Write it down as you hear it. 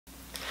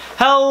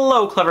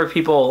Hello clever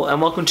people,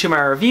 and welcome to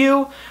my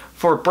review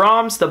for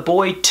Brahms The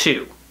Boy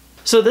 2.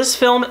 So this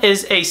film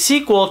is a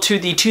sequel to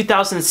the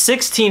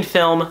 2016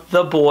 film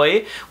The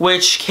Boy,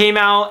 which came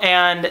out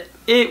and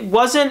it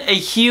wasn't a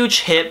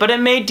huge hit, but it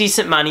made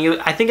decent money.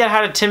 I think it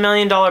had a $10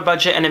 million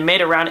budget and it made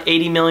around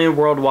 $80 million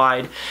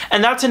worldwide.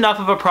 And that's enough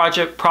of a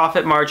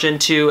profit margin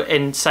to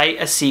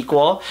incite a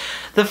sequel.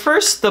 The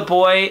first, The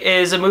Boy,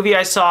 is a movie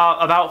I saw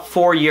about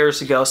 4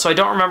 years ago, so I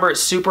don't remember it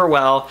super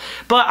well,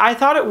 but I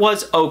thought it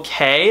was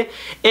okay.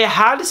 It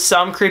had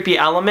some creepy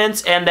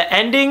elements, and the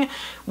ending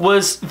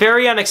was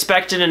very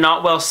unexpected and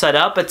not well set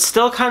up, but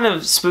still kind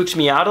of spooked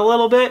me out a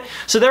little bit.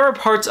 So there were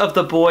parts of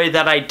The Boy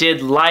that I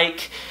did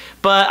like,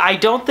 but I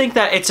don't think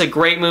that it's a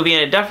great movie,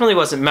 and it definitely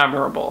wasn't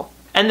memorable.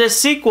 And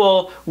this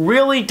sequel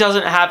really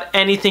doesn't have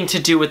anything to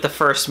do with the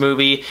first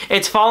movie.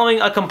 It's following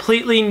a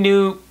completely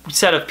new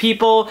set of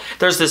people.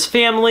 There's this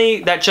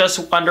family that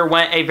just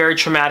underwent a very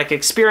traumatic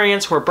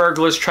experience where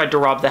burglars tried to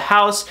rob the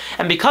house,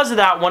 and because of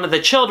that, one of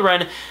the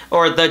children,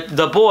 or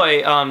the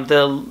boy,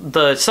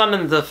 the son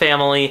of the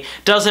family,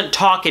 doesn't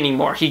talk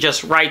anymore. He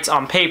just writes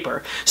on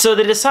paper. So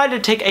they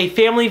decided to take a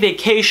family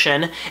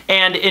vacation,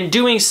 and in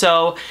doing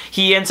so,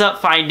 he ends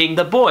up finding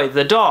the boy,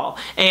 the doll,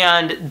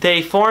 and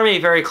they form a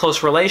very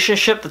close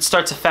relationship that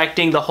starts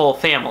affecting the whole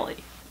family.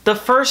 The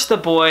first, The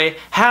Boy,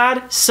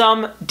 had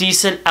some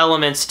decent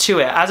elements to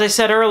it. As I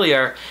said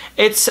earlier,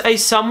 it's a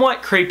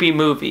somewhat creepy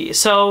movie.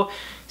 So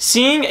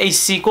seeing a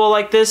sequel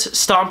like this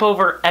stomp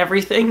over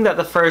everything that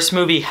the first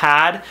movie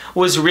had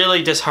was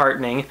really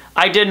disheartening.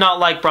 I did not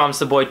like Brahms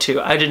The Boy 2.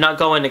 I did not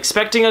go in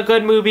expecting a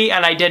good movie,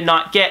 and I did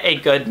not get a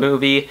good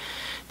movie.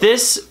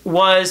 This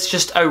was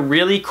just a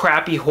really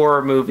crappy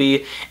horror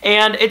movie,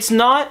 and it's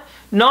not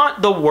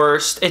the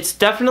worst. It's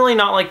definitely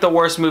not like the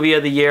worst movie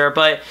of the year,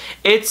 but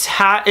it's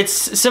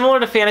similar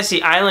to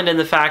Fantasy Island in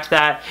the fact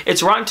that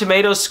its Rotten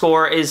Tomatoes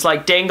score is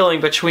like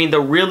dangling between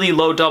the really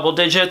low double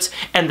digits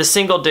and the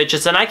single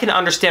digits, and I can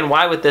understand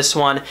why with this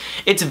one.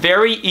 It's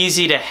very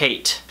easy to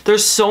hate.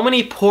 There's so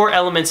many poor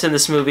elements in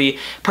this movie,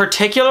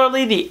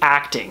 particularly the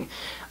acting.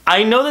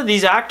 I know that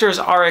these actors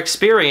are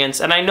experienced,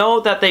 and I know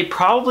that they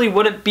probably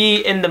wouldn't be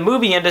in the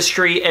movie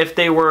industry if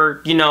they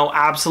were, you know,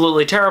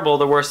 absolutely terrible,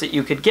 the worst that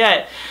you could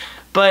get.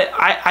 But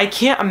I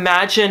can't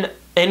imagine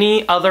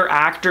any other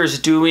actors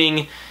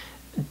doing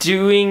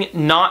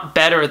not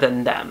better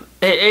than them.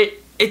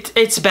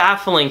 It's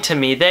baffling to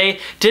me. They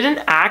didn't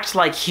act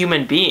like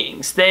human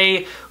beings.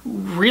 The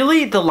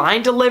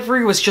line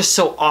delivery was just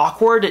so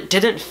awkward. It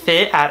didn't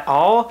fit at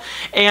all.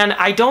 And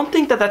I don't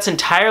think that that's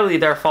entirely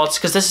their faults,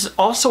 because this is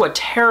also a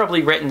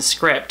terribly written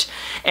script.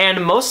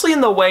 And mostly in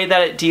the way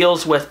that it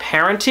deals with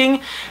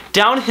parenting.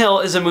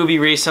 Downhill is a movie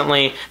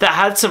recently that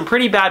had some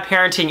pretty bad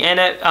parenting in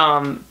it,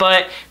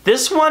 but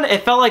this one,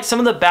 it felt like some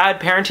of the bad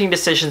parenting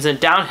decisions in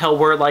Downhill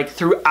were like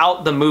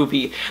throughout the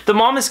movie. The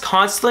mom is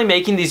constantly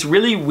making these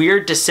really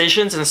weird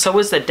decisions, and so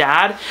is the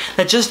dad,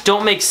 that just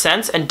don't make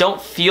sense and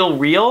don't feel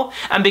real.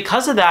 And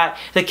because of that,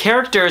 the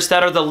characters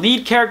that are the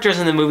lead characters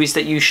in the movies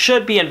that you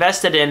should be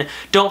invested in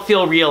don't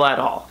feel real at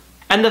all.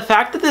 And the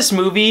fact that this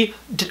movie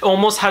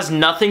almost has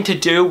nothing to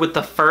do with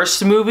the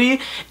first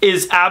movie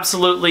is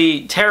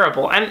absolutely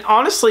terrible. And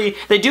honestly,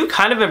 they do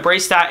kind of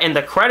embrace that in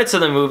the credits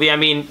of the movie. I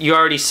mean, you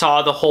already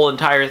saw the whole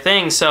entire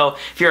thing, so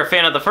if you're a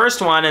fan of the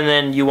first one and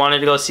then you wanted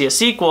to go see a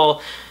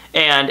sequel,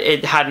 and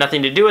it had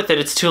nothing to do with it,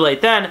 it's too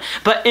late then.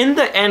 But in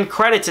the end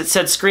credits, it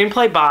said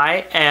screenplay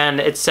by, and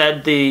it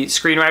said the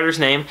screenwriter's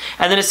name,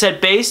 and then it said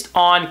based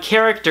on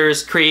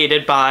characters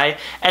created by,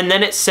 and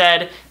then it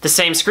said the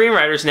same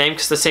screenwriter's name,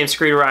 because the same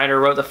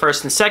screenwriter wrote the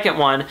first and second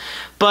one.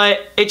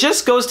 But it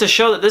just goes to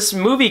show that this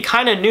movie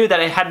kind of knew that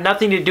it had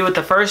nothing to do with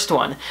the first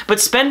one. But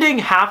spending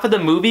half of the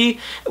movie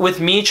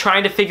with me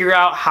trying to figure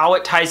out how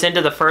it ties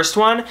into the first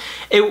one,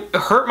 it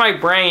hurt my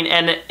brain,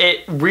 and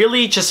it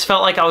really just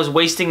felt like I was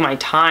wasting my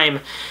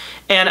time.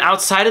 And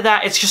outside of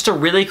that, it's just a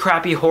really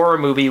crappy horror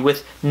movie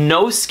with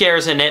no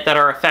scares in it that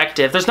are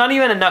effective. There's not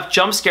even enough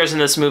jump scares in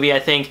this movie, I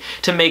think,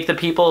 to make the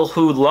people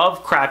who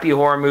love crappy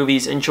horror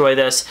movies enjoy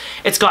this.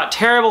 It's got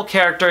terrible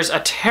characters, a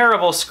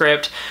terrible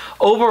script.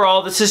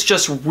 Overall, this is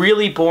just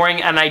really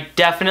boring, and I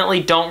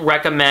definitely don't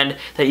recommend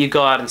that you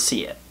go out and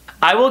see it.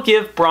 I will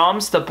give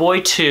Brahms The Boy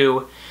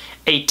 2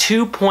 a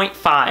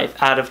 2.5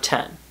 out of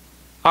 10.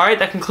 Alright,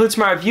 that concludes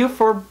my review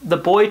for The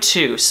Boy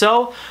 2.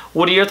 So,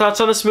 what are your thoughts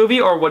on this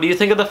movie, or what do you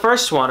think of the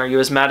first one? Are you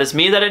as mad as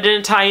me that it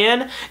didn't tie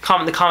in?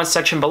 Comment in the comments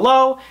section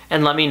below,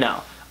 and let me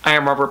know. I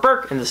am Robert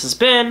Burke, and this has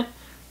been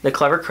The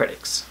Clever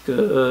Critics.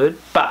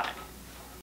 Goodbye.